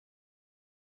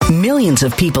Millions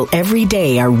of people every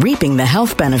day are reaping the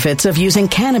health benefits of using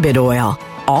cannabis oil,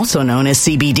 also known as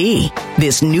CBD.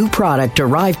 This new product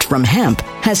derived from hemp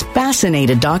has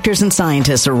fascinated doctors and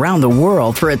scientists around the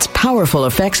world for its powerful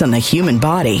effects on the human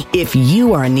body. If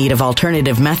you are in need of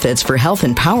alternative methods for health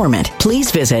empowerment, please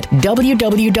visit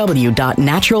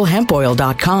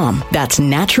www.naturalhempoil.com. That's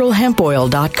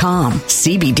naturalhempoil.com.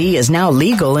 CBD is now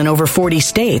legal in over 40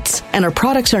 states, and our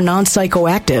products are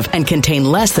non-psychoactive and contain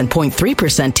less than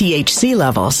 0.3% THC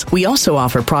levels. We also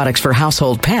offer products for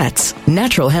household pets.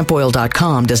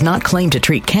 Naturalhempoil.com does not claim to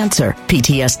treat cancer,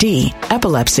 PTSD,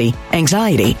 epilepsy,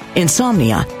 anxiety,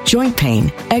 insomnia, joint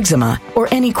pain, eczema, or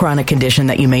any chronic condition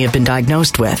that you may have been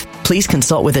diagnosed with. Please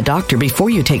consult with a doctor before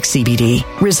you take CBD.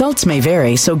 Results may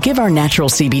vary, so give our natural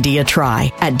CBD a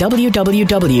try at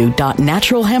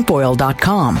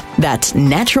www.naturalhempoil.com. That's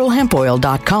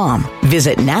naturalhempoil.com.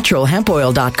 Visit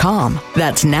naturalhempoil.com.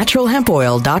 That's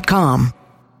naturalhempoil.com.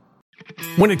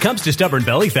 When it comes to stubborn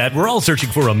belly fat, we're all searching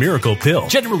for a miracle pill.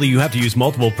 Generally, you have to use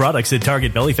multiple products that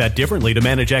target belly fat differently to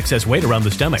manage excess weight around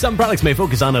the stomach. Some products may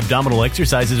focus on abdominal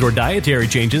exercises or dietary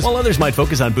changes, while others might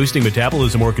focus on boosting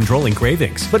metabolism or controlling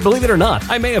cravings. But believe it or not,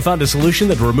 I may have found a solution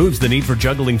that removes the need for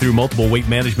juggling through multiple weight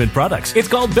management products. It's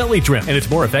called Belly Trim, and it's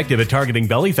more effective at targeting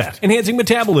belly fat, enhancing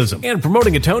metabolism, and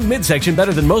promoting a toned midsection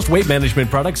better than most weight management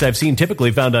products I've seen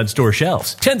typically found on store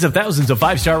shelves. Tens of thousands of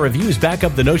 5-star reviews back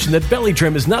up the notion that Belly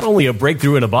Trim is not only a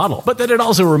breakthrough in a bottle, but that it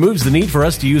also removes the need for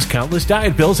us to use countless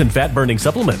diet pills and fat-burning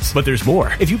supplements. But there's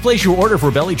more. If you place your order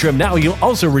for Belly Trim now, you'll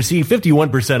also receive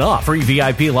 51% off, free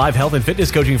VIP live health and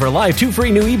fitness coaching for life, 2 free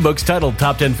new ebooks titled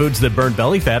Top 10 Foods That Burn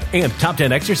Belly Fat and Top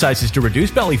 10 Exercises to Reduce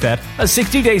Belly Fat, a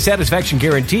 60-day satisfaction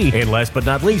guarantee, and last but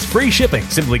not least, free shipping.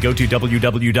 Simply go to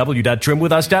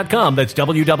www.trimwithus.com. That's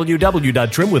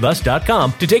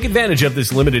www.trimwithus.com to take advantage of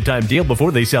this limited time deal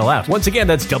before they sell out. Once again,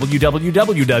 that's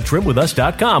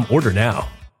www.trimwithus.com. Order now.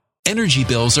 Energy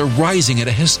bills are rising at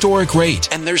a historic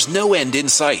rate, and there's no end in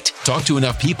sight. Talk to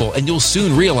enough people, and you'll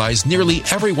soon realize nearly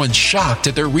everyone's shocked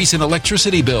at their recent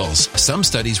electricity bills. Some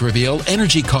studies reveal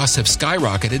energy costs have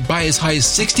skyrocketed by as high as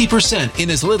 60%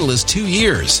 in as little as 2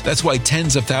 years. That's why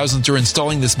tens of thousands are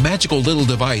installing this magical little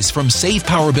device from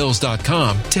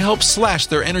SavePowerBills.com to help slash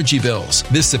their energy bills.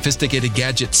 This sophisticated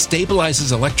gadget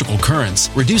stabilizes electrical currents,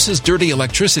 reduces dirty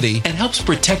electricity, and helps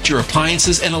protect your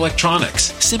appliances and electronics.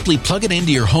 Simply plug it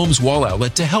into your home's wall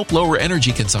outlet to help lower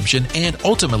energy consumption and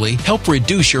ultimately help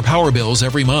reduce your power bills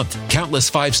every month.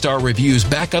 Countless 5-star reviews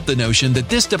back up the notion that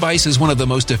this device is one of the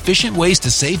most efficient ways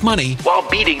to save money while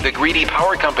beating the greedy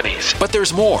power companies. But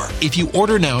there's more. If you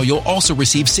order now, you'll also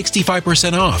receive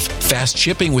 65% off, fast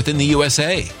shipping within the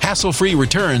USA, hassle-free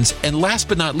returns, and last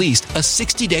but not least, a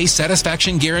 60-day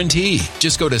satisfaction guarantee.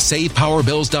 Just go to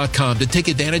SavePowerBills.com to take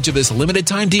advantage of this limited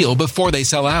time deal before they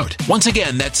sell out. Once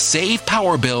again, that's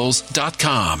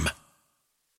SavePowerBills.com.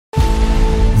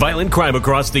 Violent crime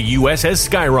across the U.S. has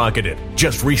skyrocketed.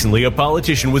 Just recently, a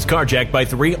politician was carjacked by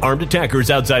 3 armed attackers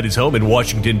outside his home in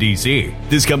Washington, D.C.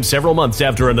 This comes several months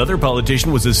after another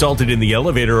politician was assaulted in the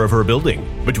elevator of her building.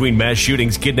 Between mass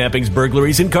shootings, kidnappings,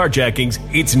 burglaries, and carjackings,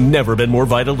 it's never been more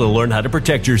vital to learn how to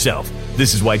protect yourself.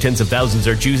 This is why tens of thousands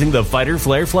are choosing the Fighter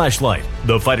Flare flashlight.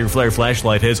 The Fighter Flare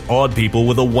flashlight has awed people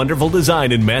with a wonderful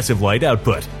design and massive light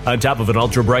output. On top of an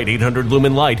ultra-bright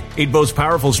 800-lumen light, it boasts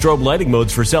powerful strobe lighting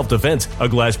modes for self-defense, a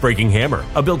glass-breaking hammer,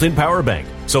 a built-in power bank,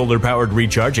 solar-powered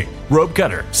recharging, rope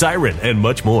cutter, siren, and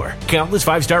much more. Countless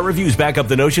 5-star reviews back up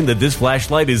the notion that this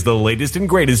flashlight is the latest and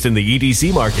greatest in the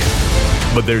EDC market.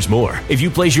 But there's more. If you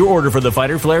place your order for the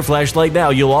Fighter Flare flashlight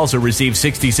now, you'll also receive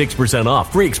 66%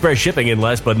 off, free express shipping, and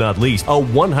last but not least, a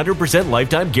 100%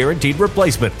 lifetime guaranteed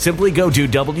replacement. Simply go to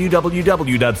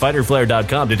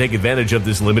www.fighterflare.com to take advantage of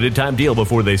this limited time deal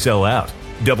before they sell out.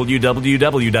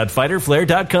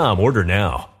 www.fighterflare.com. Order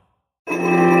now.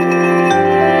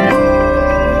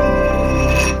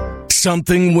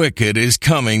 Something wicked is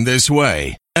coming this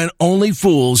way, and only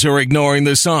fools are ignoring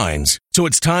the signs. So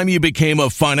it's time you became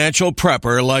a financial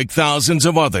prepper like thousands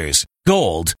of others.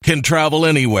 Gold can travel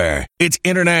anywhere. It's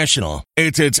international.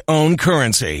 It's its own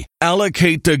currency.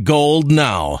 Allocate to gold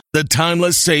now, the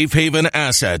timeless safe haven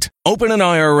asset. Open an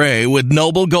IRA with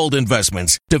Noble Gold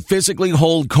Investments to physically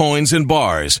hold coins and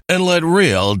bars and let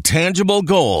real, tangible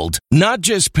gold, not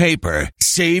just paper,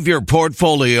 Save your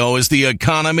portfolio as the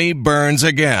economy burns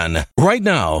again. Right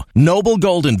now, Noble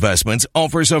Gold Investments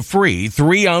offers a free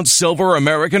 3-ounce silver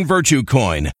American Virtue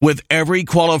coin with every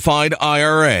qualified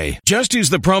IRA. Just use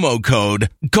the promo code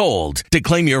GOLD to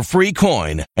claim your free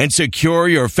coin and secure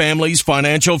your family's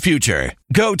financial future.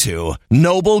 Go to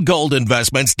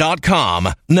noblegoldinvestments.com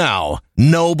now.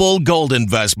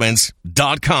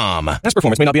 noblegoldinvestments.com. Past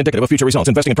performance may not be indicative of future results.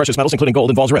 Investing in precious metals, including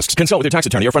gold, involves risks. Consult with your tax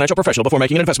attorney or financial professional before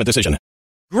making an investment decision.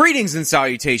 Greetings and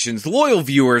salutations, loyal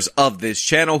viewers of this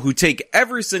channel who take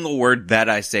every single word that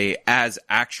I say as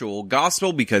actual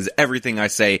gospel, because everything I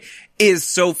say is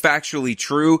so factually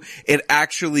true, it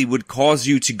actually would cause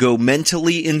you to go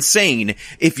mentally insane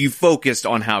if you focused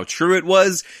on how true it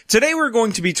was. Today we're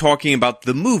going to be talking about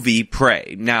the movie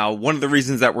Prey. Now, one of the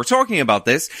reasons that we're talking about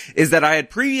this is that I had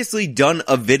previously done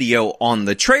a video on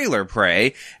the trailer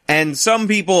Prey, and some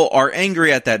people are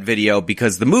angry at that video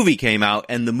because the movie came out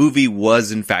and the movie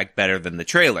was in fact better than the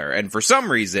trailer. And for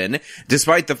some reason,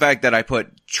 despite the fact that I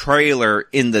put trailer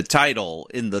in the title,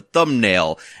 in the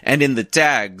thumbnail, and in the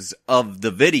tags of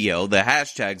the video, the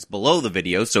hashtags below the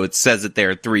video, so it says it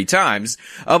there 3 times,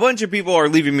 a bunch of people are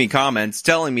leaving me comments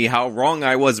telling me how wrong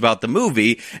I was about the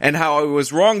movie and how it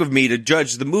was wrong of me to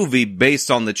judge the movie based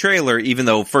on the trailer, even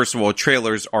though, first of all,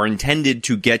 trailers are intended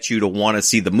to get you to want to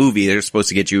see the movie. They're supposed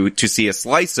to get you to see a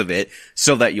slice of it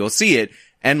so that you'll see it.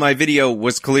 And my video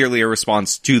was clearly a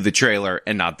response to the trailer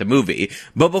and not the movie.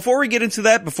 But before we get into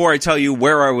that, before I tell you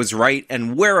where I was right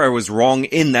and where I was wrong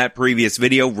in that previous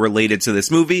video related to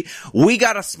this movie, we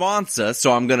got a sponsor,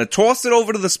 so I'm gonna toss it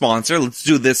over to the sponsor. Let's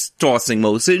do this tossing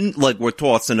motion like we're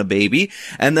tossing a baby,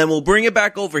 and then we'll bring it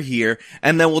back over here,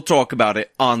 and then we'll talk about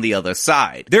it on the other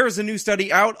side. There is a new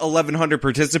study out, 1,100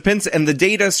 participants, and the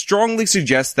data strongly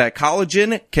suggests that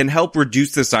collagen can help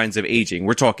reduce the signs of aging.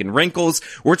 We're talking wrinkles,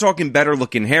 we're talking better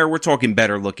looking hair, we're talking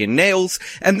better looking nails,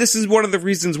 and this is one of the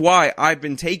reasons why I've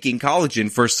been taking collagen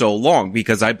for so long,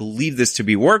 because I believe this to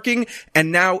be working,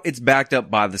 and now it's backed up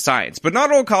by the science. But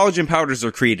not all collagen powders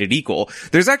are created equal.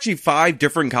 There's actually 5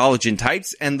 different collagen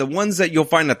types, and the ones that you'll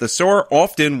find at the store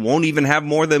often won't even have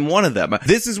more than one of them.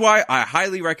 This is why I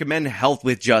highly recommend Health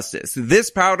with Justice. This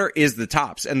powder is the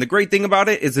tops, and the great thing about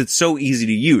it is it's so easy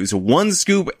to use. 1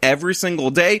 scoop every single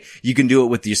day. You can do it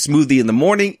with your smoothie in the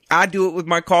morning. I do it with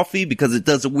my coffee because it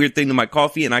does a weird thing to my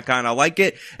coffee and I kind of like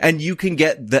it. And you can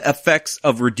get the effects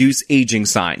of reduced aging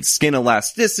signs, skin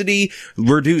elasticity,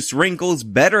 reduced wrinkles,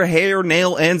 better hair,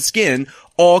 nail, and skin.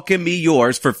 All can be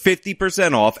yours for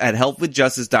 50% off at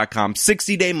healthwithjustice.com.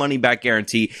 60-day money-back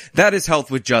guarantee. That is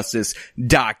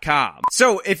healthwithjustice.com.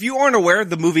 So, if you aren't aware,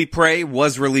 the movie Prey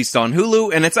was released on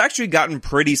Hulu, and it's actually gotten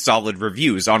pretty solid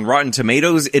reviews. On Rotten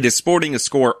Tomatoes, it is sporting a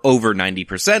score over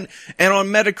 90%, and on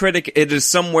Metacritic, it is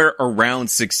somewhere around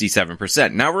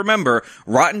 67%. Now remember,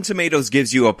 Rotten Tomatoes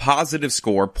gives you a positive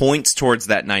score, points towards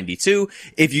that 92.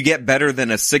 If you get better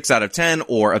than a 6 out of 10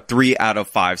 or a 3 out of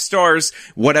 5 stars,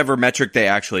 whatever metric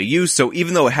they actually use. So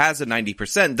even though it has a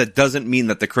 90%, that doesn't mean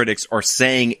that the critics are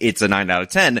saying it's a 9 out of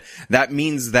 10. That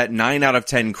means that 9 out of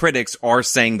 10 critics are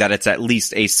saying that it's at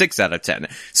least a 6 out of 10.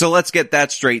 So let's get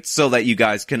that straight so that you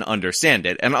guys can understand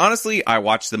it. And honestly, I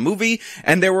watched the movie,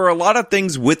 and there were a lot of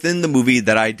things within the movie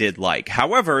that I did like.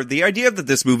 However, the idea that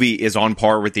this movie is on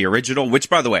par with the original, which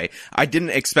by the way, I didn't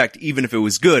expect, even if it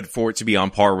was good, for it to be on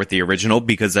par with the original,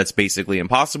 because that's basically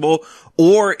impossible,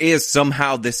 or is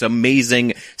somehow this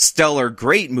amazing, stellar,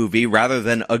 great movie rather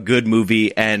than a good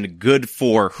movie and good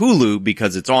for Hulu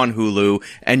because it's on Hulu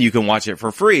and you can watch it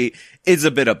for free, is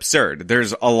a bit absurd.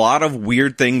 There's a lot of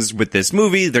weird things with this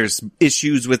movie. There's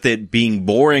issues with it being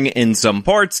boring in some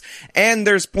parts, and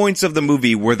there's points of the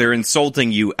movie where they're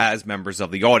insulting you as members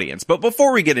of the audience. But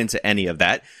before we get into any of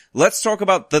that, let's talk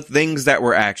about the things that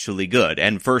were actually good.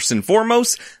 And first and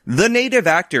foremost, the native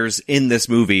actors in this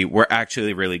movie were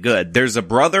actually really good. There's a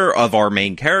brother of our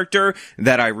main character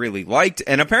that I really liked,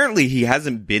 and apparently he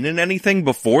hasn't been in anything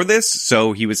before this,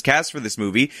 so he was cast for this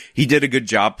movie. He did a good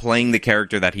job playing the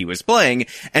character that he was playing,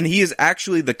 and he is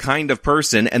actually the kind of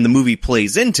person, and the movie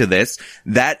plays into this,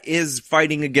 that is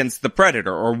fighting against the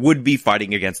Predator, or would be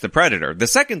fighting against the Predator. The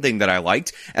second thing that I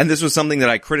liked, and this was something that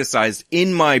I criticized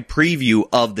in my preview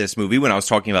of this movie when I was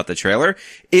talking about the trailer,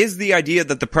 is the idea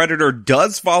that the Predator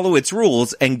does follow its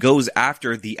rules and goes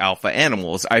after the alpha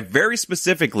animals. I very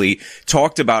specifically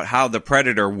talked about how the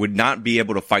Predator would not be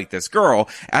able to fight this girl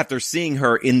after seeing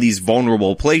her in these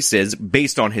vulnerable places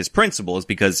based on his principles,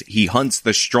 because he hunts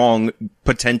the strong strong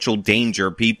potential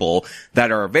danger people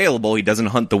that are available. He doesn't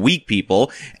hunt the weak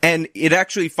people. And it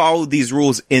actually followed these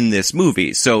rules in this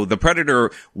movie. So the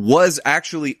Predator was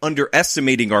actually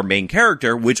underestimating our main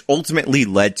character, which ultimately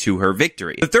led to her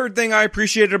victory. The third thing I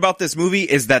appreciated about this movie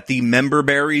is that the member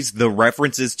berries, the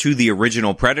references to the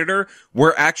original Predator,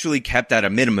 were actually kept at a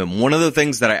minimum. One of the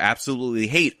things that I absolutely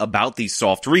hate about these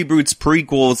soft reboots,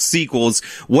 prequels, sequels,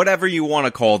 whatever you want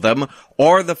to call them,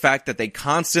 are the fact that they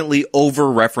constantly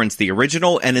over-reference the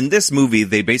original, and in this movie,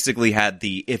 they basically had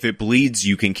the "if it bleeds,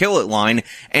 you can kill it" line,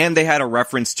 and they had a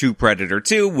reference to Predator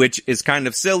 2, which is kind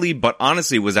of silly, but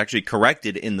honestly was actually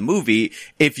corrected in the movie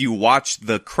if you watch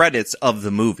the credits of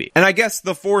the movie. And I guess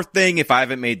the fourth thing, if I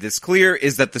haven't made this clear,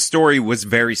 is that the story was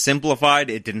very simplified.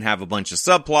 It didn't have a bunch of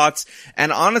subplots,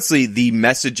 and honestly, the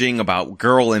messaging about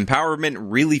girl empowerment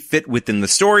really fit within the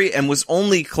story and was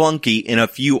only clunky in a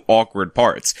few awkward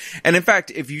parts. And in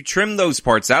fact, if you trim those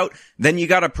parts out, then you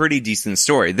got a pretty decent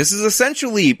story. This is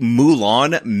essentially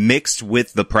Mulan mixed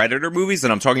with the Predator movies,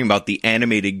 and I'm talking about the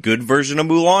animated good version of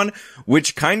Mulan,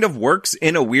 which kind of works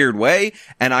in a weird way,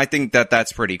 and I think that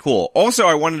that's pretty cool. Also,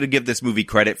 I wanted to give this movie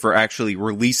credit for actually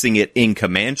releasing it in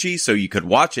Comanche, so you could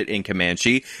watch it in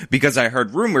Comanche, because I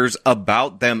heard rumors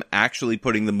about them actually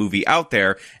putting the movie out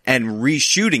there and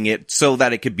reshooting it so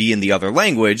that it could be in the other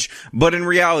language, but in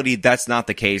reality, that's not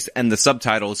the case, and the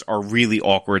subtitles are really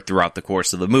awkward throughout the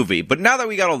course of the movie. But now that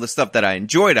we got all the stuff that I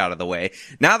enjoyed out of the way,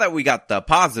 now that we got the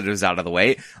positives out of the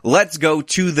way, let's go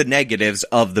to the negatives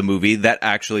of the movie that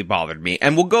actually bothered me.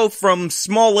 And we'll go from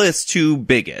smallest to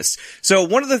biggest. So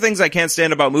one of the things I can't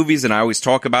stand about movies, and I always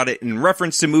talk about it in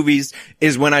reference to movies,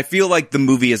 is when I feel like the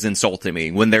movie is insulting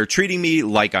me, when they're treating me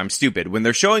like I'm stupid, when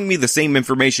they're showing me the same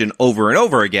information over and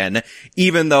over again,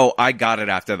 even though I got it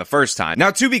after the first time.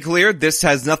 Now, to be clear, this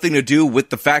has nothing to do with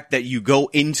the fact that you go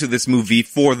into this movie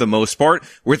for the most part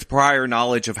with prior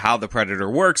knowledge of how the Predator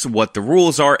works, what the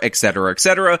rules are, etc.,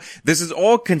 etc. This is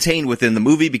all contained within the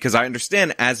movie because I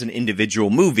understand as an individual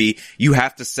movie, you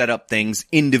have to set up things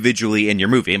individually in your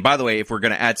movie. And by the way, if we're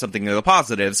going to add something to the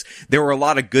positives, there were a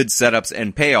lot of good setups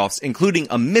and payoffs, including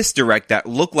a misdirect that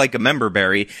looked like a member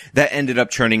berry that ended up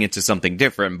turning into something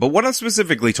different. But what I'm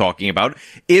specifically talking about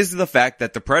is the fact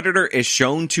that the Predator is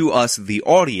shown to us, the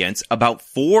audience, about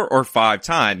 4 or 5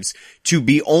 times to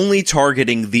be only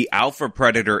targeting the alpha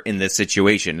predator in this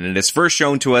situation. And it is first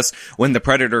shown to us when the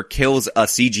Predator kills a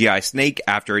CGI snake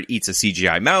after it eats a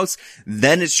CGI mouse.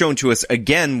 Then it's shown to us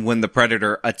again when the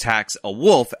Predator attacks a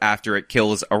wolf after it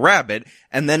kills a rabbit.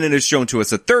 And then it is shown to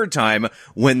us a third time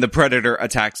when the Predator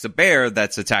attacks a bear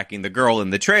that's attacking the girl in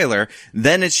the trailer.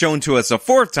 Then it's shown to us a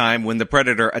fourth time when the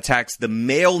Predator attacks the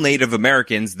male Native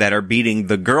Americans that are beating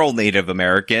the girl Native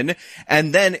American.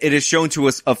 And then it is shown to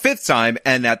us a fifth time,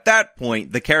 and at that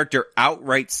point, the character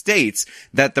outright states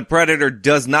that the Predator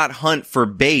does not hunt for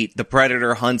bait, the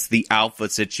Predator hunts the alpha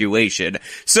situation.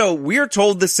 So we're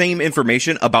told the same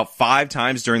information about 5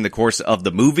 times during the course of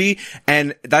the movie,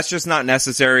 and that's just not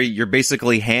necessary. You're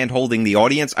basically hand-holding the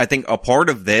audience. I think a part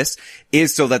of this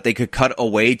is so that they could cut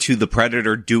away to the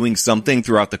Predator doing something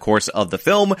throughout the course of the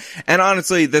film, and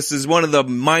honestly, this is one of the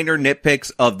minor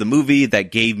nitpicks of the movie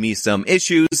that gave me some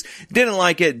issues. Didn't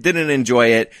like it, didn't enjoy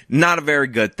it, not a very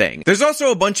good thing. There's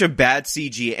also a bunch of bad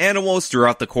CG animals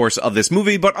throughout the course of this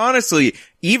movie, but honestly,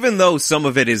 even though some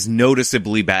of it is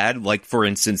noticeably bad, like for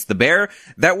instance the bear,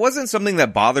 that wasn't something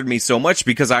that bothered me so much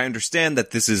because I understand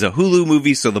that this is a Hulu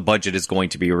movie, so the budget is going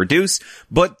to be reduced.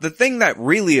 But the thing that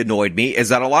really annoyed me is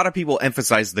that a lot of people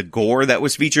emphasize the gore that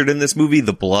was featured in this movie,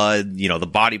 the blood, the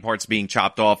body parts being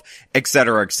chopped off,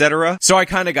 etc., etc. So I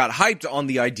kind of got hyped on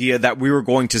the idea that we were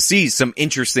going to see some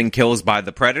interesting kills by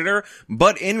the Predator,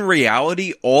 but in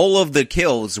reality, all of the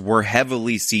kills were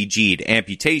heavily CG'd,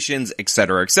 amputations,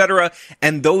 etc., etc.,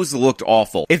 and those looked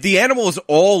awful. If the animals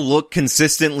all look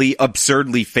consistently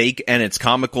absurdly fake and it's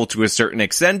comical to a certain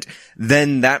extent,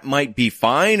 then that might be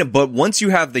fine, but once you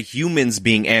have the humans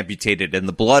being amputated and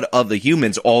the blood of the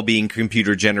humans all being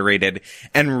computer generated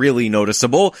and really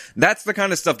noticeable, that's the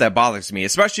kind of stuff that bothers me,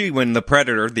 especially when the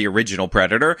Predator, the original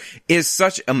Predator, is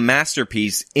such a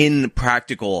masterpiece in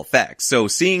practical effects. So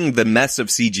seeing the mess of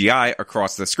CGI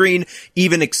across the screen,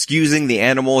 even excusing the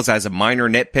animals as a minor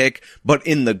nitpick, but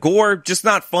in the gore, just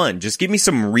not fun. Just give me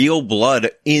some real blood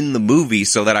in the movie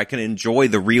so that I can enjoy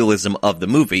the realism of the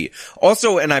movie.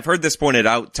 Also, and I've heard this pointed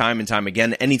out time and time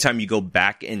again, anytime you go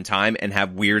back in time and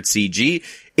have weird CG,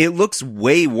 it looks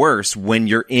way worse when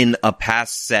you're in a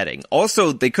past setting.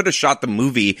 Also, they could have shot the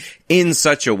movie in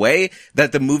such a way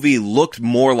that the movie looked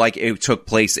more like it took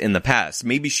place in the past.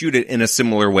 Maybe shoot it in a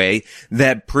similar way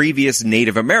that previous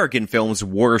Native American films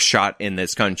were shot in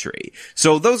this country.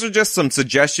 So those are just some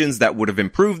suggestions that would have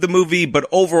improved the movie, but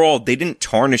overall, they didn't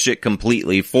tarnish it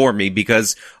completely for me,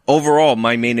 because overall,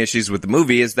 my main issues with the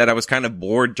movie is that I was kind of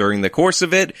bored during the course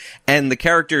of it, and the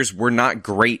characters were not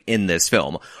great in this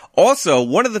film. Also,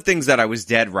 one of the things that I was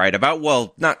dead right about,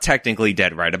 well, not technically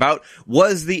dead right about,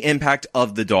 was the impact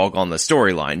of the dog on the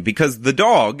storyline, because the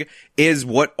dog is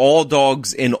what all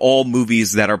dogs in all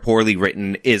movies that are poorly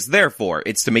written is there for.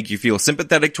 It's to make you feel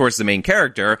sympathetic towards the main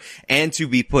character, and to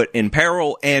be put in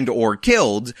peril and or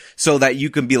killed, so that you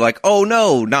can be like, oh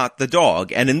no, not the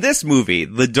dog. And in this movie,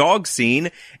 the dog scene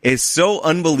is so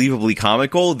unbelievably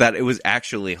comical that it was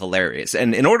actually hilarious.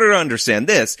 And in order to understand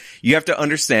this, you have to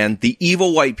understand the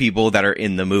evil white people that are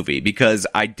in the movie, because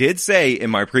I did say in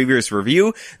my previous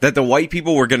review that the white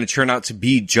people were going to turn out to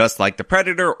be just like the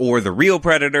Predator or the real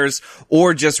Predators,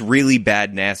 or just really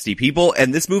bad, nasty people,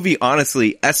 and this movie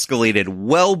honestly escalated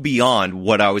well beyond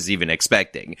what I was even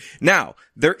expecting. Now,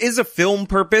 there is a film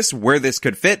purpose where this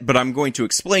could fit, but I'm going to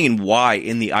explain why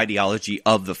in the ideology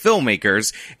of the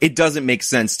filmmakers, it doesn't make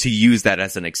sense to use that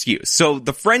as an excuse. So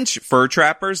the French fur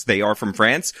trappers, they are from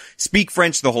France, speak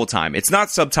French the whole time. It's not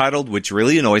subtitled, which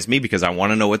really annoys me because I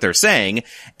want to know what they're saying,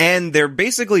 and they're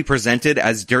basically presented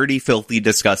as dirty, filthy,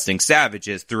 disgusting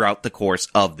savages throughout the course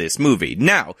of this movie.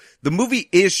 Now, the movie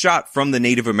is shot from the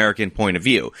Native American point of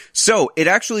view, so it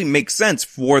actually makes sense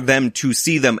for them to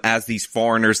see them as these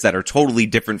foreigners that are totally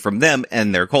different from them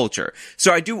and their culture.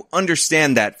 So I do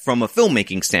understand that from a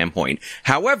filmmaking standpoint.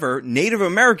 However, Native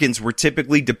Americans were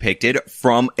typically depicted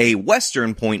from a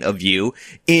Western point of view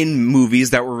in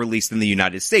movies that were released in the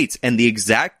United States, and the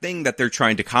exact thing that they're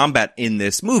trying to combat in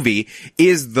this movie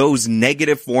is those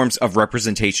negative forms of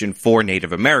representation for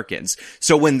Native Americans.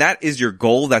 So when that is your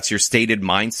goal, that's your stated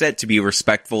mindset, to be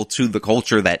respectful to the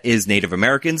culture that is Native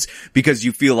Americans, because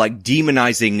you feel like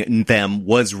demonizing them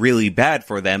was really bad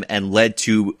for them and led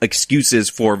to excuses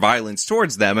for violence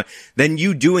towards them, then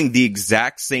you doing the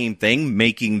exact same thing,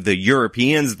 making the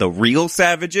Europeans the real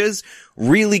savages,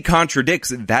 really contradicts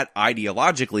that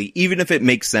ideologically, even if it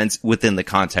makes sense within the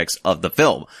context of the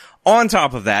film. On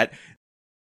top of that,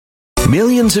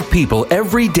 millions of people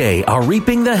every day are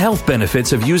reaping the health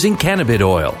benefits of using cannabis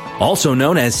oil, also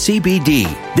known as CBD.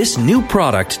 This new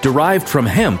product derived from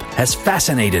hemp has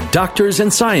fascinated doctors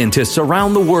and scientists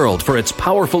around the world for its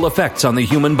powerful effects on the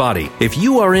human body. If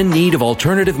you are in need of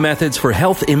alternative methods for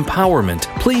health empowerment,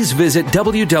 please visit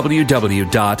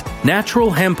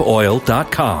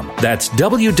www.naturalhempoil.com. That's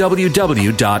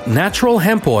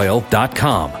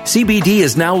www.naturalhempoil.com. CBD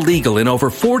is now legal in over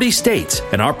 40 states,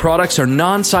 and our products are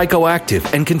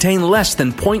non-psychoactive and contain less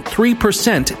than 0.3%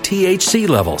 THC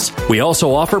levels. We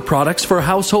also offer products for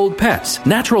household pets.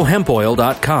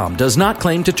 NaturalHempOil.com does not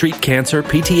claim to treat cancer,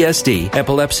 PTSD,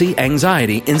 epilepsy,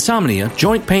 anxiety, insomnia,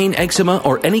 joint pain, eczema,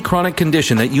 or any chronic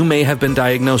condition that you may have been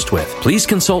diagnosed with. Please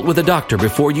consult with a doctor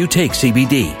before you take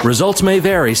CBD. Results may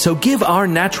vary, so give our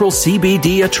natural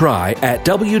CBD a try at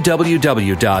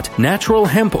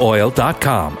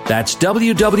www.naturalhempoil.com. That's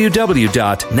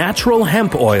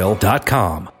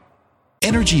www.naturalhempoil.com.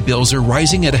 Energy bills are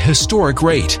rising at a historic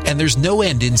rate, and there's no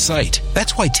end in sight.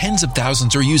 That's why tens of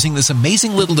thousands are using this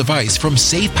amazing little device from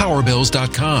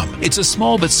SavePowerBills.com. It's a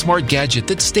small but smart gadget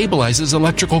that stabilizes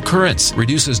electrical currents,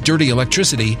 reduces dirty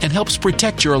electricity, and helps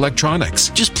protect your electronics.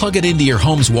 Just plug it into your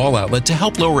home's wall outlet to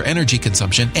help lower energy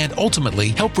consumption and ultimately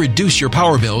help reduce your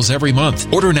power bills every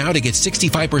month. Order now to get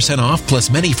 65% off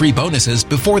plus many free bonuses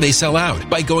before they sell out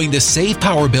by going to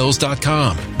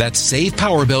SavePowerBills.com. That's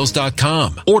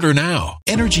SavePowerBills.com. Order now.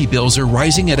 Energy bills are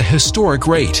rising at a historic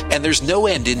rate, and there's no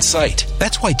end in sight.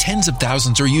 That's why tens of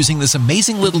thousands are using this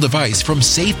amazing little device from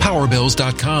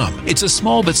SavePowerBills.com. It's a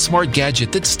small but smart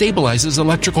gadget that stabilizes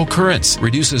electrical currents,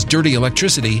 reduces dirty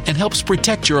electricity, and helps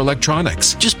protect your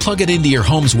electronics. Just plug it into your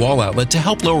home's wall outlet to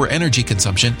help lower energy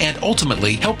consumption and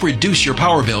ultimately help reduce your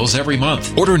power bills every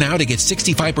month. Order now to get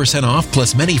 65% off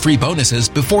plus many free bonuses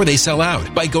before they sell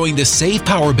out by going to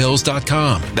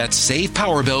SavePowerBills.com. That's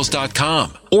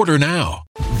SavePowerBills.com. Order now.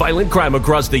 Violent crime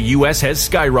across the U.S. has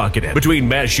skyrocketed. Between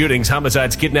mass shootings,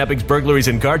 homicides, kidnappings, burglaries,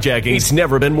 and carjacking, it's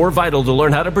never been more vital to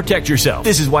learn how to protect yourself.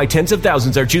 This is why tens of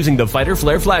thousands are choosing the Fighter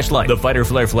Flare flashlight. The Fighter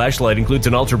Flare flashlight includes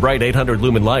an ultra-bright 800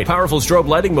 lumen light, powerful strobe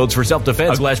lighting modes for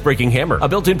self-defense, a glass-breaking hammer, a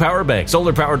built-in power bank,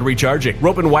 solar-powered recharging,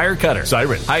 rope and wire cutter,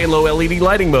 siren, high and low LED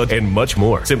lighting mode, and much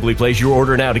more. Simply place your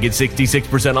order now to get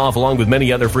 66% off along with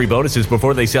many other free bonuses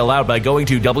before they sell out by going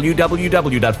to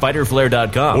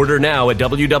www.fighterflare.com. Order now at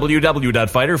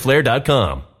www.fighterflare.com.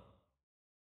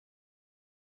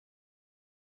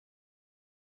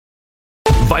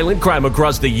 Violent crime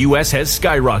across the U.S. has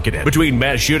skyrocketed. Between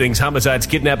mass shootings, homicides,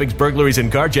 kidnappings, burglaries,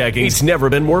 and carjacking, it's never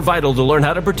been more vital to learn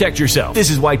how to protect yourself. This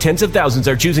is why tens of thousands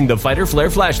are choosing the Fighter Flare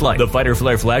flashlight. The Fighter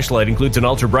Flare flashlight includes an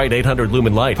ultra-bright 800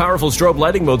 lumen light, powerful strobe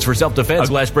lighting modes for self-defense,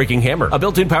 a glass-breaking hammer, a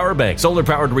built-in power bank,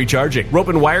 solar-powered recharging, rope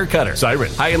and wire cutter,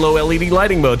 siren, high and low LED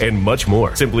lighting mode, and much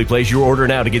more. Simply place your order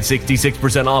now to get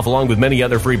 66% off along with many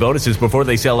other free bonuses before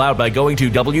they sell out by going to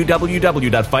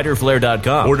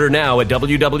www.fighterflare.com. Order now at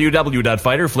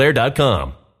www.fighterflare.com.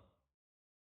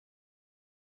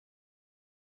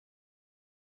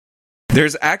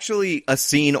 There's actually a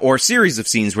scene or series of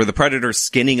scenes where the Predator's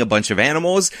skinning a bunch of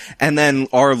animals, and then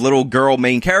our little girl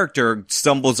main character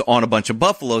stumbles on a bunch of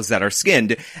buffaloes that are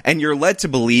skinned, and you're led to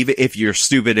believe, if you're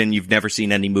stupid and you've never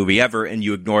seen any movie ever, and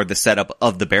you ignore the setup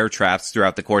of the bear traps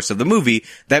throughout the course of the movie,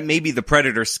 that maybe the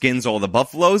Predator skins all the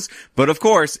buffaloes, but of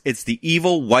course, it's the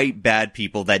evil, white, bad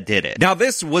people that did it. Now,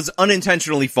 this was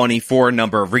unintentionally funny for a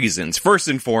number of reasons. First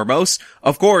and foremost,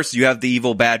 of course, you have the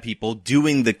evil, bad people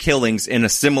doing the killings in a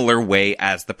similar way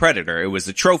as the Predator. It was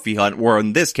a trophy hunt, or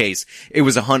in this case, it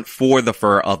was a hunt for the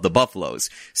fur of the buffaloes.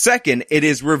 Second, it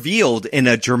is revealed in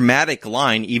a dramatic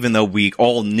line, even though we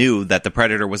all knew that the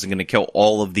Predator wasn't going to kill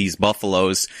all of these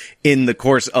buffaloes in the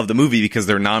course of the movie because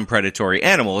they're non-predatory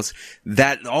animals,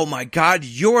 that, oh my god,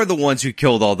 you're the ones who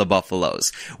killed all the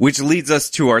buffaloes. Which leads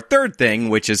us to our third thing,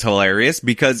 which is hilarious,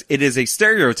 because it is a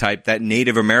stereotype that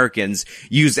Native Americans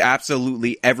use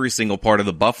absolutely every single part of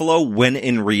the buffalo, when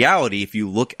in reality, if you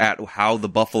look at how the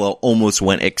buffalo almost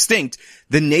went extinct,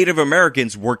 the Native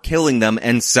Americans were killing them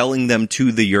and selling them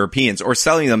to the Europeans, or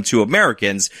selling them to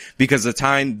Americans, because the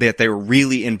time that they were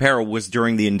really in peril was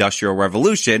during the Industrial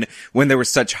Revolution, when there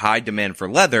was such high demand for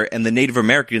leather, and the Native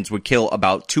Americans would kill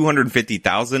about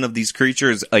 250,000 of these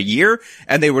creatures a year,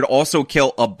 and they would also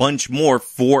kill a bunch more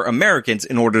for Americans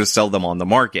in order to sell them on the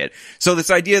market. So this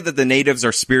idea that the natives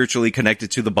are spiritually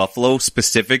connected to the buffalo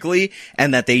specifically,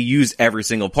 and that they use every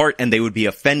single part, and they would be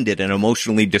offended and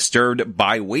emotionally disturbed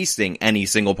by wasting any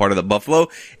single part of the buffalo,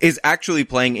 is actually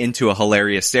playing into a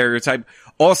hilarious stereotype.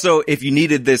 Also, if you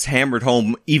needed this hammered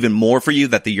home even more for you,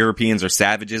 that the Europeans are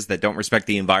savages that don't respect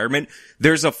the environment,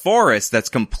 there's a forest that's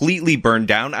completely burned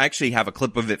down. I actually have a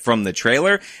clip of it from the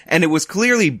trailer, and it was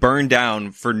clearly burned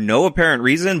down for no apparent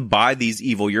reason by these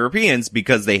evil Europeans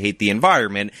because they hate the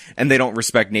environment and they don't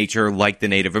respect nature like the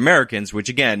Native Americans, which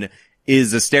again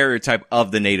is a stereotype of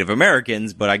the Native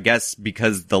Americans, but I guess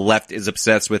because the left is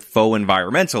obsessed with faux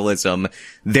environmentalism,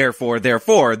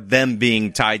 therefore, them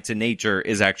being tied to nature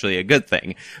is actually a good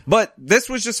thing. But this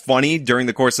was just funny during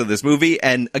the course of this movie,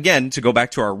 and again, to go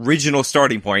back to our original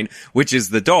starting point, which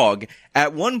is the dog,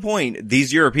 at one point,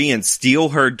 these Europeans steal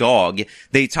her dog,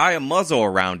 they tie a muzzle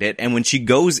around it, and when she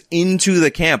goes into the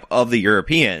camp of the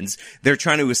Europeans, they're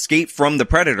trying to escape from the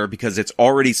Predator because it's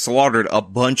already slaughtered a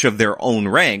bunch of their own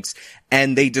ranks,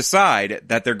 and they decide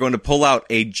that they're going to pull out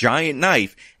a giant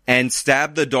knife and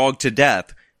stab the dog to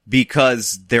death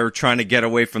because they're trying to get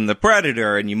away from the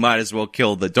Predator, and you might as well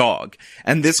kill the dog.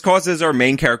 And this causes our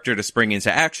main character to spring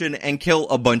into action and kill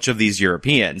a bunch of these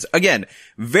Europeans. Again,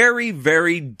 very,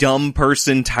 very dumb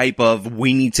person type of,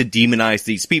 we need to demonize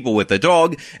these people with a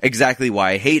dog, exactly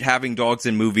why I hate having dogs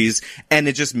in movies, and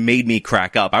it just made me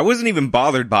crack up. I wasn't even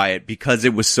bothered by it because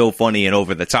it was so funny and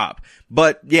over the top.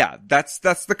 But yeah, that's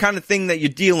the kind of thing that you're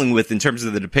dealing with in terms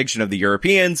of the depiction of the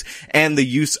Europeans and the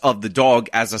use of the dog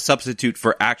as a substitute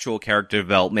for actual character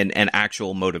development and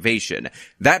actual motivation.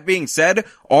 That being said,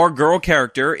 our girl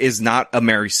character is not a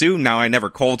Mary Sue. Now, I never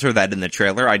called her that in the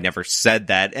trailer. I never said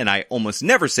that, and I almost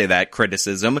never say that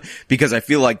criticism because I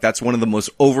feel like that's one of the most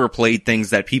overplayed things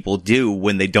that people do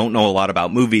when they don't know a lot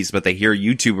about movies, but they hear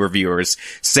YouTube reviewers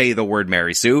say the word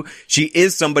Mary Sue. She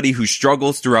is somebody who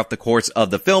struggles throughout the course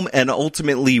of the film and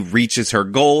ultimately reaches her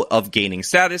goal of gaining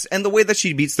status. And the way that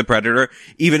she beats the Predator,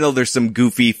 even though there's some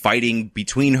goofy fighting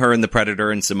between her and the Predator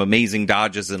and some amazing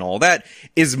dodges and all that,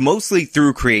 is mostly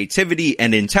through creativity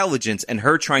and intelligence and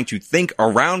her trying to think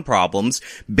around problems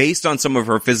based on some of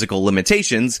her physical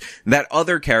limitations that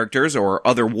other characters or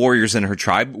other warriors in her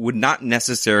tribe would not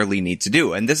necessarily need to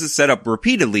do. And this is set up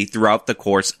repeatedly throughout the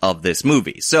course of this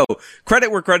movie. So credit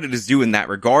where credit is due in that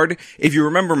regard. If you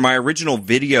remember, my original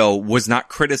video was not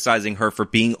criticizing her for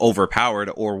being overpowered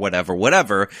or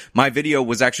whatever. My video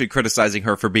was actually criticizing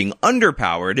her for being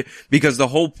underpowered, because the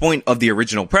whole point of the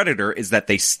original Predator is that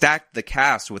they stacked the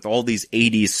cast with all these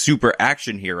 80s super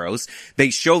action heroes. They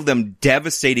show them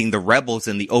devastating the rebels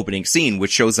in the opening scene,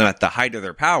 which shows them at the height of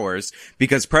their powers,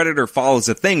 because Predator follows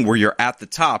a thing where you're at the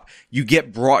top, you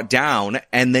get brought down,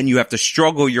 and then you have to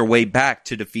struggle your way back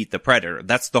to defeat the Predator.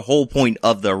 That's the whole point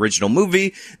of the original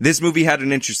movie. This movie had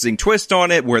an interesting twist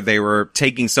on it, where they were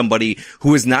taking somebody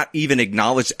who is not even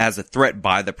acknowledged as a threat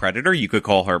by the Predator. You could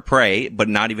call her prey, but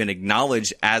not even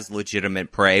acknowledged as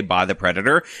legitimate prey by the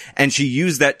Predator, and she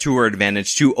used that to her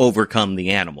advantage to overcome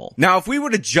the animal. Now, if we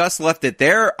would have just left it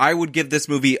there, I would give this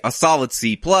movie a solid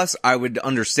C+. I would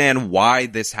understand why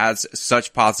this has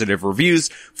such positive reviews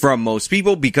from most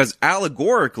people, because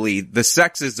allegorically, the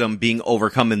sexism being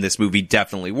overcome in this movie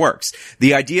definitely works.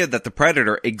 The idea that the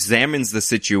Predator examines the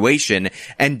situation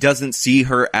and doesn't see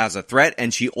her as a threat,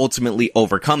 and she ultimately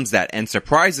overcomes that and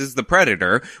surprises the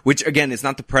Predator, which again is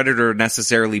not the Predator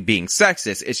necessarily being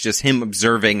sexist, it's just him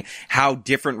observing how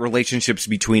different relationships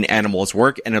between animals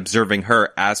work and observing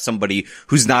her as somebody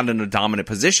who's not in a dominant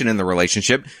position in the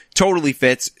relationship. Totally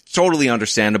fits, totally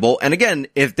understandable. And again,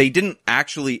 if they didn't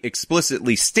actually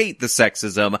explicitly state the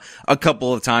sexism a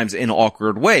couple of times in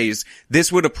awkward ways,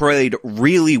 this would have played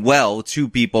really well to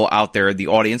people out there in the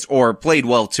audience, or played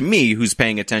well to me who's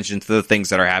paying attention to the things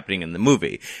that are happening in the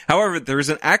movie. However, there's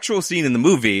an actual scene in the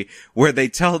movie where they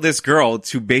tell this girl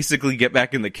to basically get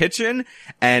back in the kitchen,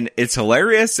 and it's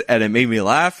hilarious and it made me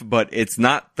laugh, but it's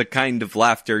not the kind of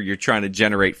laughter you're trying to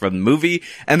generate from the movie.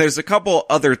 And there's a couple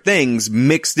other things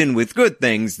mixed in with good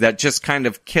things that just kind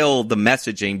of kill the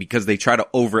messaging because they try to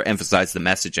overemphasize the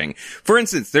messaging. For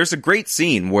instance, there's a great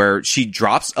scene where she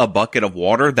drops a bucket of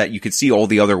water that you could see all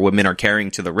the other women are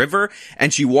carrying to the river,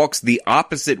 and she walks the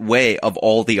opposite way of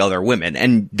all the other women.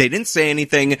 And they didn't say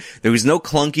anything. There was no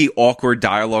clunky, awkward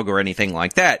dialogue or anything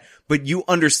like that. But you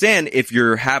understand, if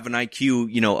you have an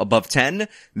IQ, above 10,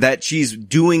 that she's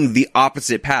doing the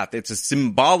opposite path. It's a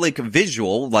symbolic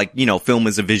visual, like, film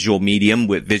is a visual medium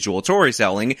with visual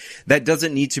storytelling that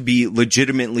doesn't need to be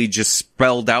legitimately just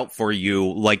spelled out for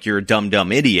you like you're a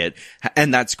dumb idiot.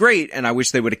 And that's great. And I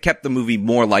wish they would have kept the movie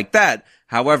more like that.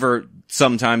 However,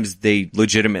 sometimes they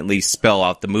legitimately spell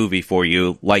out the movie for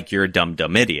you like you're a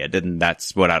dumb idiot, and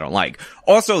that's what I don't like.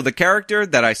 Also, the character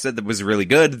that I said that was really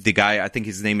good, the guy, I think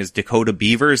his name is Dakota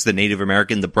Beavers, the Native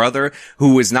American, the brother,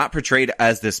 who is not portrayed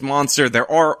as this monster. There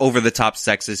are over-the-top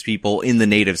sexist people in the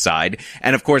native side,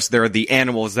 and of course there are the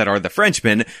animals that are the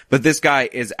Frenchmen, but this guy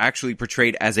is actually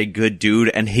portrayed as a good dude,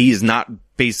 and he's not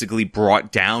basically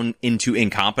brought down into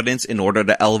incompetence in order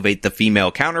to elevate the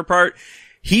female counterpart.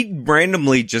 He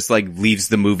randomly just leaves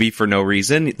the movie for no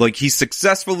reason. He's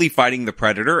successfully fighting the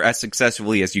Predator as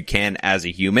successfully as you can as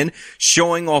a human,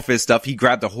 showing off his stuff. He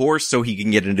grabbed a horse so he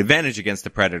can get an advantage against the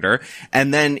Predator.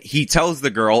 And then he tells the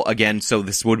girl, again, so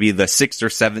this would be the 6th or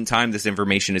 7th time this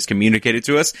information is communicated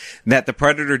to us, that the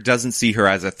Predator doesn't see her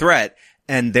as a threat,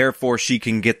 and therefore she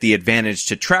can get the advantage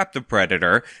to trap the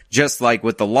Predator, just like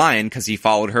with the lion, because he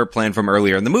followed her plan from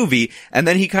earlier in the movie, and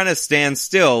then he kind of stands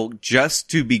still just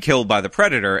to be killed by the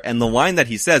Predator, and the line that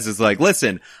he says is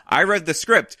listen, I read the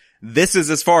script. This is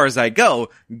as far as I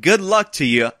go. Good luck to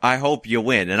you. I hope you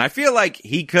win. And I feel like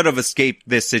he could have escaped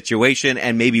this situation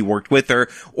and maybe worked with her,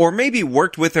 or maybe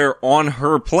worked with her on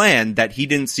her plan that he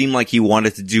didn't seem like he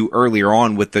wanted to do earlier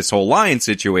on with this whole lion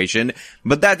situation.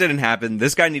 But that didn't happen.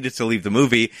 This guy needed to leave the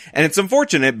movie. And it's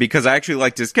unfortunate because I actually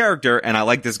liked his character and I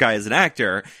like this guy as an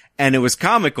actor. And it was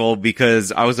comical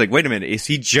because I was like, wait a minute, is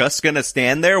he just gonna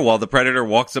stand there while the Predator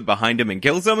walks up behind him and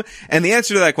kills him? And the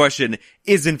answer to that question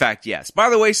is in fact yes. By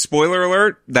the way, spoiler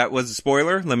alert, that was a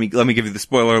spoiler. Let me give you the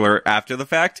spoiler alert after the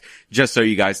fact, just so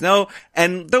you guys know.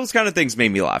 And those kind of things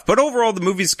made me laugh. But overall, the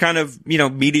movie's kind of,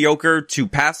 mediocre to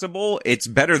passable. It's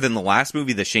better than the last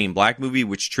movie, the Shane Black movie,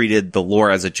 which treated the lore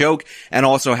as a joke and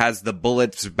also has the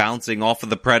bullets bouncing off of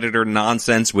the Predator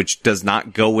nonsense, which does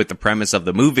not go with the premise of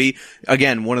the movie.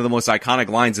 Again, one of of the most iconic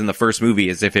lines in the first movie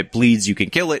is, if it bleeds, you can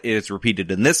kill it. It is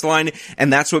repeated in this line.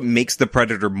 And that's what makes the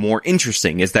Predator more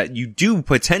interesting, is that you do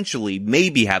potentially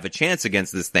maybe have a chance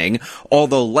against this thing,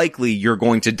 although likely you're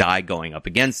going to die going up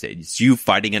against it. It's you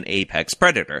fighting an apex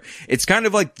predator. It's kind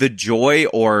of like the joy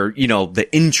or, the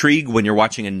intrigue when you're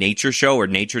watching a nature show or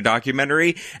nature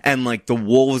documentary and like the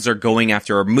wolves are going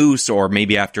after a moose or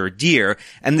maybe after a deer,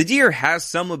 and the deer has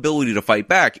some ability to fight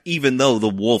back, even though the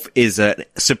wolf is a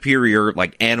superior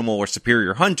animal or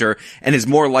superior hunter and is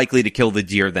more likely to kill the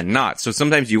deer than not. So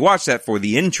sometimes you watch that for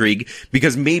the intrigue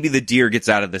because maybe the deer gets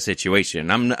out of the situation.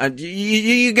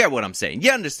 You get what I'm saying.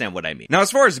 You understand what I mean. Now,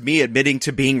 as far as me admitting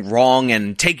to being wrong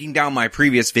and taking down my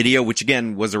previous video, which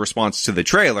again was a response to the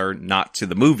trailer, not to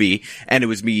the movie, and it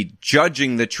was me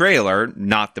judging the trailer,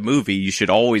 not the movie. You should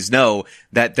always know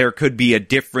that there could be a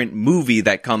different movie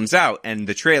that comes out and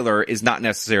the trailer is not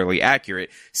necessarily accurate.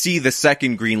 See the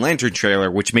second Green Lantern trailer,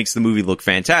 which makes the movie look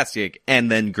fantastic,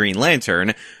 and then Green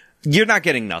Lantern. You're not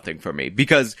getting nothing from me,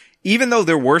 because even though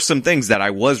there were some things that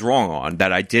I was wrong on,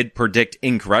 that I did predict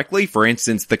incorrectly, for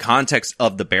instance, the context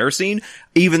of the bear scene,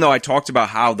 even though I talked about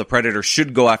how the Predator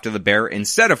should go after the bear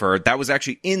instead of her, that was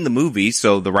actually in the movie,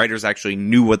 so the writers actually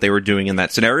knew what they were doing in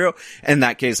that scenario. In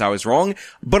that case, I was wrong.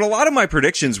 But a lot of my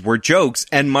predictions were jokes,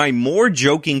 and my more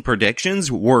joking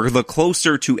predictions were the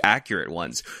closer to accurate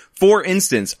ones. For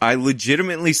instance, I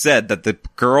legitimately said that the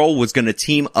girl was going to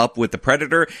team up with the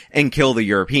Predator and kill the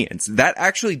Europeans. That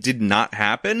actually did not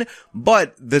happen,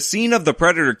 but the scene of the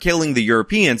Predator killing the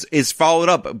Europeans is followed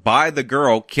up by the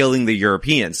girl killing the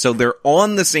Europeans. So they're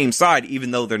on the same side,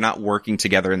 even though they're not working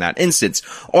together in that instance.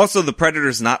 Also, the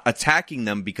Predator's not attacking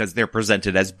them because they're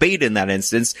presented as bait in that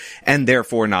instance, and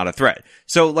therefore not a threat.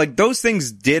 So, those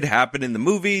things did happen in the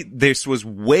movie. This was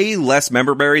way less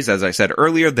member berries, as I said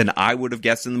earlier, than I would have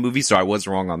guessed in the movie, so I was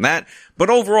wrong on that. But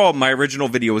overall, my original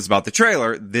video was about the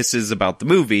trailer. This is about the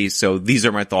movie, so these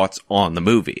are my thoughts on the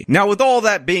movie. Now, with all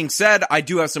that being said, I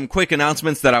do have some quick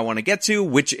announcements that I want to get to,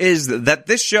 which is that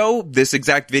this show, this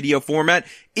exact video format,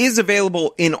 is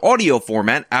available in audio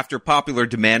format after popular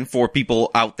demand for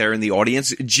people out there in the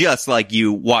audience, just like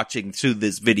you watching to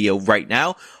this video right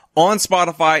now, on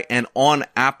Spotify and on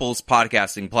Apple's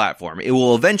podcasting platform. It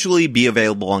will eventually be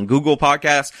available on Google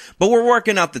Podcasts, but we're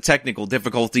working out the technical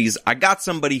difficulties. I got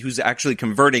somebody who's actually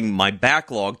converting my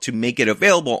backlog to make it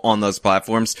available on those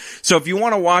platforms. So if you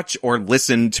want to watch or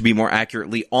listen, to be more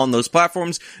accurately, on those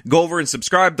platforms, go over and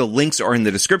subscribe. The links are in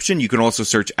the description. You can also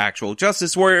search Actual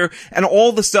Justice Warrior, and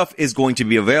all the stuff is going to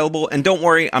be available. And don't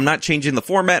worry, I'm not changing the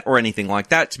format or anything like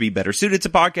that to be better suited to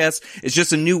podcasts. It's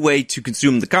just a new way to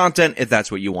consume the content if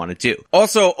that's what you want to do.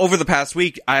 Also, over the past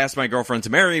week, I asked my girlfriend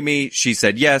to marry me. She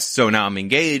said yes, so now I'm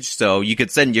engaged. So you could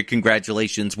send your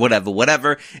congratulations,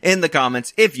 whatever, in the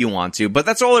comments if you want to. But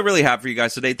that's all I really have for you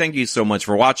guys today. Thank you so much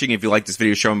for watching. If you like this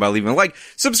video, show me by leaving a like,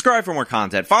 subscribe for more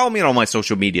content, follow me on all my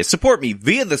social media, support me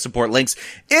via the support links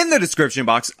in the description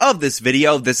box of this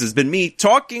video. This has been me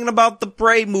talking about the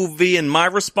Prey movie and my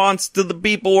response to the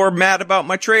people who are mad about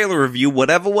my trailer review,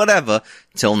 whatever.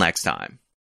 Till next time.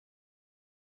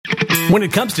 When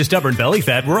it comes to stubborn belly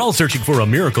fat, we're all searching for a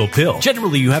miracle pill.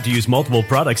 Generally, you have to use multiple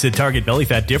products that target belly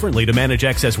fat differently to manage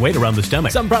excess weight around the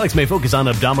stomach. Some products may focus on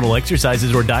abdominal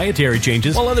exercises or dietary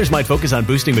changes, while others might focus on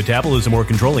boosting metabolism or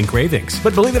controlling cravings.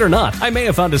 But believe it or not, I may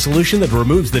have found a solution that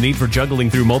removes the need for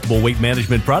juggling through multiple weight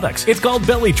management products. It's called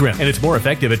Belly Trim, and it's more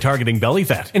effective at targeting belly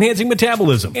fat, enhancing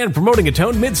metabolism, and promoting a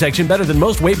toned midsection better than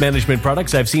most weight management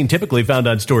products I've seen typically found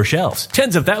on store shelves.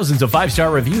 Tens of thousands of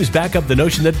 5-star reviews back up the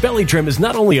notion that Belly Trim is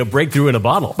not only a breakthrough in a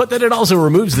bottle, but that it also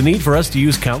removes the need for us to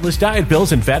use countless diet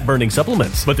pills and fat-burning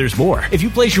supplements. But there's more. If you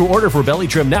place your order for Belly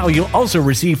Trim now, you'll also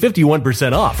receive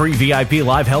 51% off, free VIP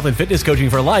live health and fitness coaching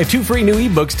for life, 2 free new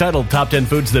ebooks titled Top 10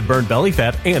 Foods That Burn Belly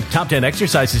Fat and Top 10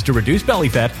 Exercises to Reduce Belly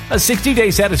Fat, a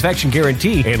 60-day satisfaction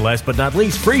guarantee, and last but not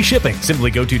least, free shipping.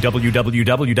 Simply go to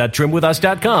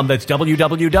www.trimwithus.com. That's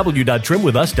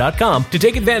www.trimwithus.com to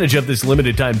take advantage of this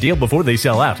limited time deal before they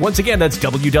sell out. Once again, that's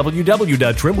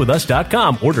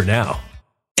www.trimwithus.com. Order now.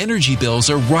 Energy bills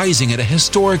are rising at a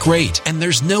historic rate, and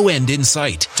there's no end in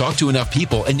sight. Talk to enough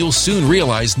people, and you'll soon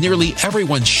realize nearly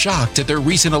everyone's shocked at their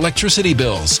recent electricity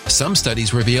bills. Some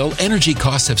studies reveal energy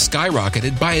costs have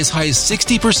skyrocketed by as high as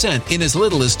 60% in as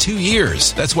little as 2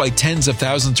 years. That's why tens of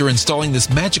thousands are installing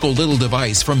this magical little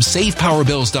device from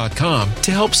SavePowerBills.com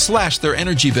to help slash their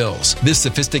energy bills. This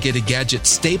sophisticated gadget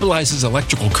stabilizes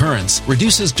electrical currents,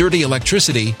 reduces dirty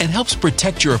electricity, and helps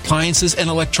protect your appliances and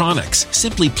electronics.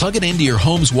 Simply plug it into your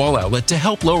home's Bill's wall outlet to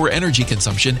help lower energy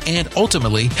consumption and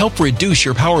ultimately help reduce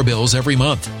your power bills every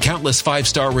month. Countless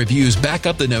 5-star reviews back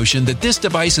up the notion that this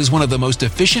device is one of the most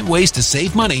efficient ways to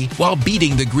save money while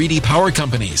beating the greedy power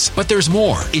companies. But there's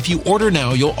more. If you order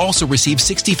now, you'll also receive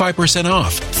 65%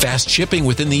 off, fast shipping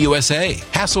within the USA,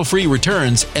 hassle-free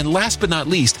returns, and last but not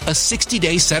least, a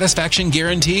 60-day satisfaction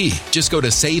guarantee. Just go to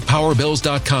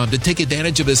SavePowerBills.com to take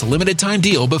advantage of this limited time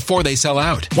deal before they sell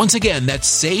out. Once again,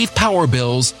 that's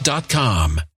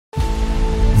SavePowerBills.com.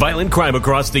 Violent crime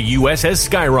across the U.S. has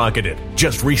skyrocketed.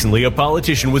 Just recently, a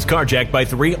politician was carjacked by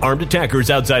 3 armed attackers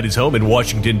outside his home in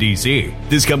Washington, D.C.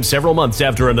 This comes several months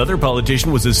after another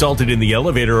politician was assaulted in the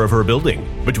elevator of her building.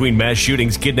 Between mass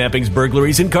shootings, kidnappings,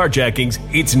 burglaries, and carjackings,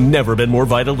 it's never been more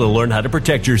vital to learn how to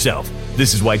protect yourself.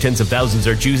 This is why tens of thousands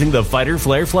are choosing the Fighter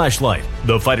Flare flashlight.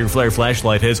 The Fighter Flare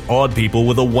flashlight has awed people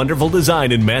with a wonderful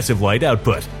design and massive light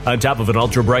output. On top of an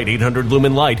ultra-bright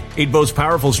 800-lumen light, it boasts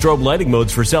powerful strobe lighting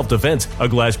modes for self-defense, a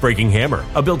glass-breaking hammer,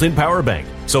 a built-in power bank,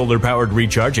 solar-powered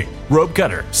recharging, rope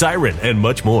cutter, siren, and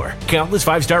much more. Countless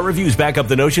 5-star reviews back up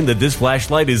the notion that this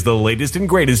flashlight is the latest and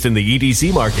greatest in the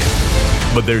EDC market.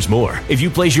 But there's more. If you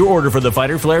place your order for the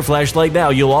Fighter Flare flashlight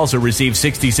now, you'll also receive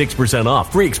 66%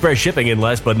 off, free express shipping, and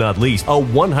last but not least, a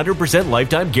 100%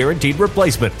 lifetime guaranteed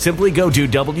replacement. Simply go to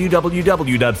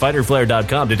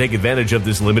www.fighterflare.com to take advantage of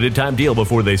this limited time deal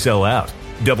before they sell out.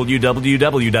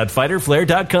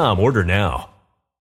 www.fighterflare.com. Order now.